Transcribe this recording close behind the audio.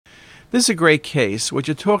This is a great case. What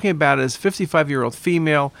you're talking about is 55-year-old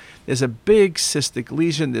female. There's a big cystic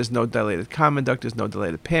lesion. There's no dilated common duct. There's no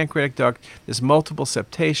dilated pancreatic duct. There's multiple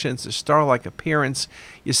septations. There's star-like appearance.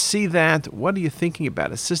 You see that. What are you thinking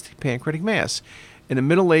about? A cystic pancreatic mass. In a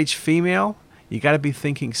middle-aged female, you got to be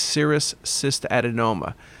thinking serous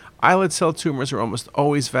cystadenoma. Islet cell tumors are almost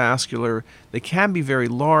always vascular. They can be very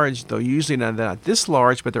large, though usually they're not this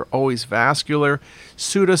large, but they're always vascular.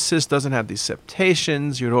 Pseudocyst doesn't have these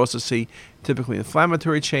septations. You'd also see typically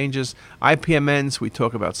inflammatory changes. IPMNs, we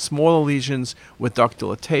talk about smaller lesions with duct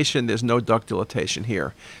dilatation. There's no duct dilatation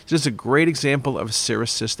here. This is a great example of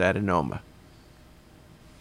serous cystadenoma.